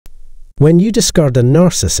When you discard a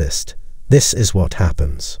narcissist, this is what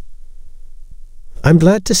happens. I'm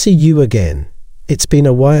glad to see you again. It's been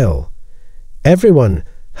a while. Everyone,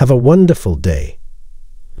 have a wonderful day.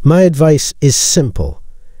 My advice is simple.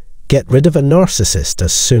 Get rid of a narcissist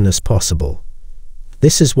as soon as possible.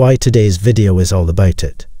 This is why today's video is all about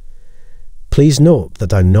it. Please note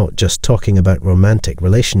that I'm not just talking about romantic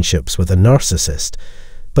relationships with a narcissist,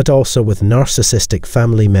 but also with narcissistic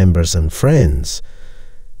family members and friends.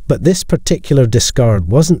 But this particular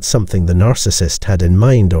discard wasn't something the narcissist had in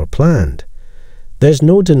mind or planned. There's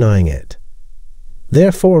no denying it.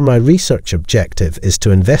 Therefore, my research objective is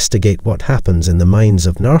to investigate what happens in the minds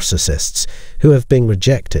of narcissists who have been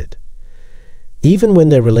rejected. Even when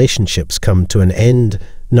their relationships come to an end,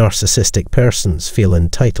 narcissistic persons feel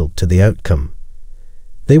entitled to the outcome.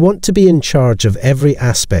 They want to be in charge of every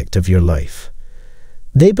aspect of your life.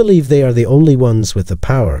 They believe they are the only ones with the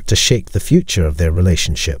power to shape the future of their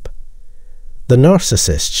relationship. The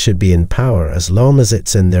narcissist should be in power as long as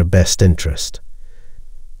it's in their best interest.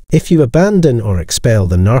 If you abandon or expel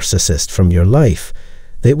the narcissist from your life,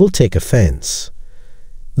 they will take offense.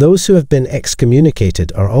 Those who have been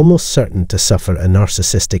excommunicated are almost certain to suffer a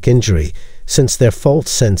narcissistic injury, since their false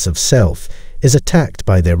sense of self is attacked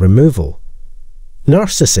by their removal.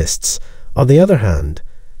 Narcissists, on the other hand,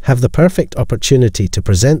 have the perfect opportunity to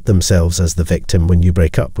present themselves as the victim when you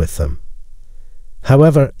break up with them.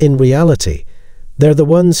 However, in reality, they're the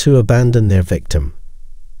ones who abandon their victim.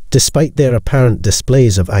 Despite their apparent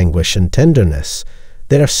displays of anguish and tenderness,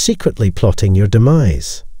 they are secretly plotting your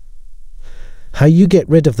demise. How you get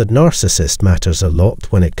rid of the narcissist matters a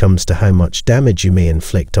lot when it comes to how much damage you may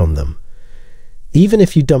inflict on them. Even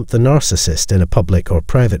if you dump the narcissist in a public or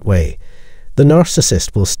private way, the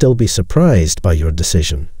narcissist will still be surprised by your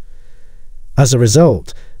decision. As a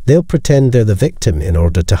result, they'll pretend they're the victim in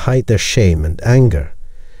order to hide their shame and anger.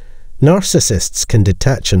 Narcissists can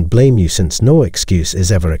detach and blame you since no excuse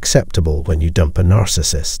is ever acceptable when you dump a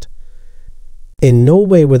narcissist. In no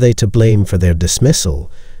way were they to blame for their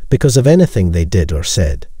dismissal because of anything they did or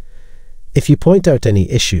said. If you point out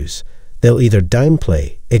any issues, they'll either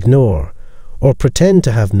downplay, ignore, or pretend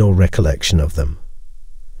to have no recollection of them.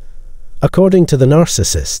 According to the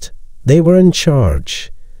narcissist, they were in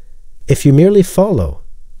charge. If you merely follow,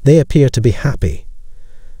 they appear to be happy.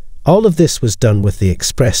 All of this was done with the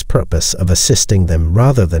express purpose of assisting them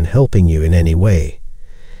rather than helping you in any way.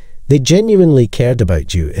 They genuinely cared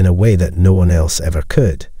about you in a way that no one else ever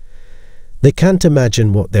could. They can't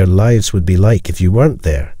imagine what their lives would be like if you weren't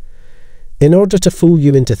there. In order to fool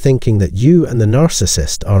you into thinking that you and the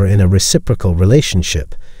narcissist are in a reciprocal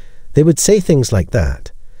relationship, they would say things like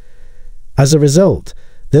that. As a result,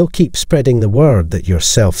 they'll keep spreading the word that you're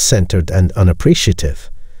self-centered and unappreciative.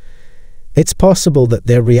 It's possible that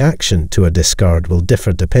their reaction to a discard will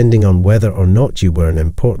differ depending on whether or not you were an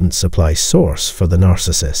important supply source for the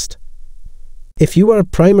narcissist. If you are a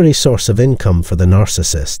primary source of income for the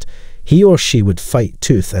narcissist, he or she would fight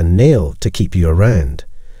tooth and nail to keep you around.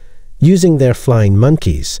 Using their flying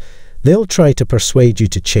monkeys, they'll try to persuade you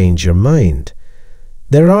to change your mind.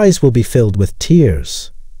 Their eyes will be filled with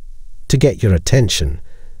tears. To get your attention,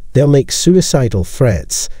 they'll make suicidal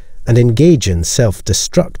threats and engage in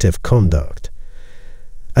self-destructive conduct.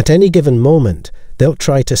 At any given moment, they'll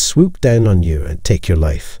try to swoop down on you and take your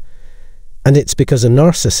life. And it's because a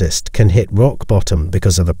narcissist can hit rock bottom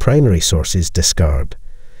because of a primary source's discard.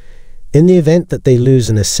 In the event that they lose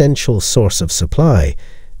an essential source of supply,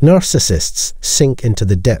 narcissists sink into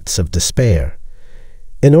the depths of despair.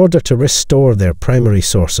 In order to restore their primary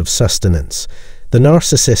source of sustenance, the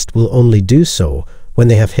narcissist will only do so when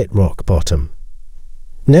they have hit rock bottom.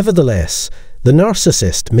 Nevertheless, the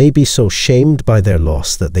narcissist may be so shamed by their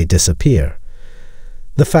loss that they disappear.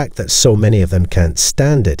 The fact that so many of them can't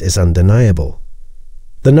stand it is undeniable.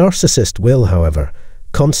 The narcissist will, however,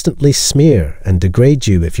 constantly smear and degrade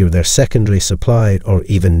you if you're their secondary supply or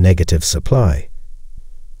even negative supply.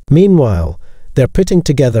 Meanwhile, they're putting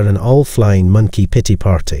together an all-flying monkey pity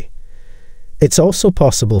party. It's also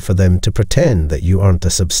possible for them to pretend that you aren't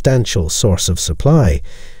a substantial source of supply,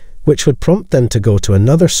 which would prompt them to go to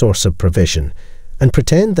another source of provision and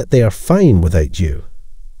pretend that they are fine without you.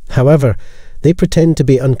 However, they pretend to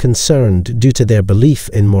be unconcerned due to their belief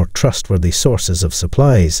in more trustworthy sources of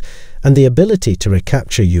supplies and the ability to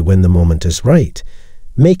recapture you when the moment is right,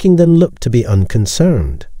 making them look to be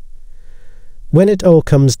unconcerned. When it all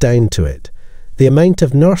comes down to it, the amount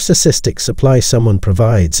of narcissistic supply someone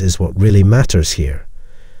provides is what really matters here.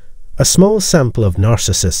 A small sample of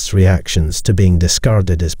narcissists' reactions to being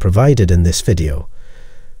discarded is provided in this video.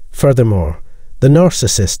 Furthermore, the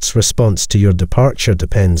narcissist's response to your departure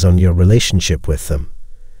depends on your relationship with them.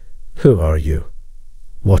 Who are you?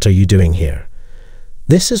 What are you doing here?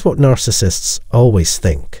 This is what narcissists always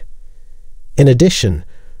think. In addition,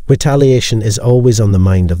 retaliation is always on the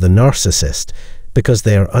mind of the narcissist because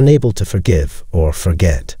they are unable to forgive or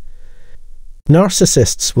forget.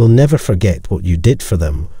 Narcissists will never forget what you did for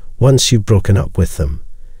them once you've broken up with them.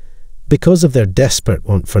 Because of their desperate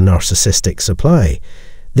want for narcissistic supply,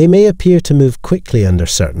 they may appear to move quickly under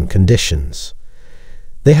certain conditions.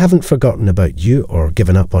 They haven't forgotten about you or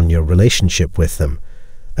given up on your relationship with them,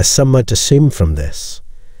 as some might assume from this.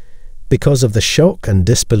 Because of the shock and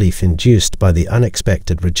disbelief induced by the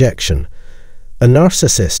unexpected rejection, a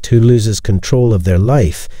narcissist who loses control of their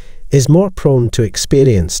life is more prone to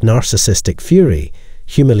experience narcissistic fury,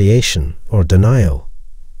 humiliation, or denial.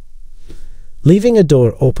 Leaving a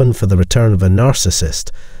door open for the return of a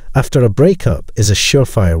narcissist after a breakup is a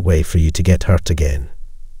surefire way for you to get hurt again.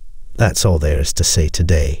 That's all there is to say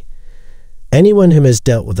today. Anyone who has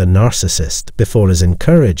dealt with a narcissist before is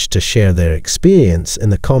encouraged to share their experience in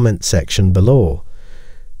the comment section below.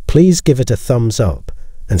 Please give it a thumbs up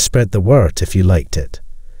and spread the word if you liked it.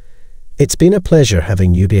 It's been a pleasure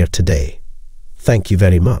having you here today. Thank you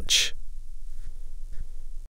very much.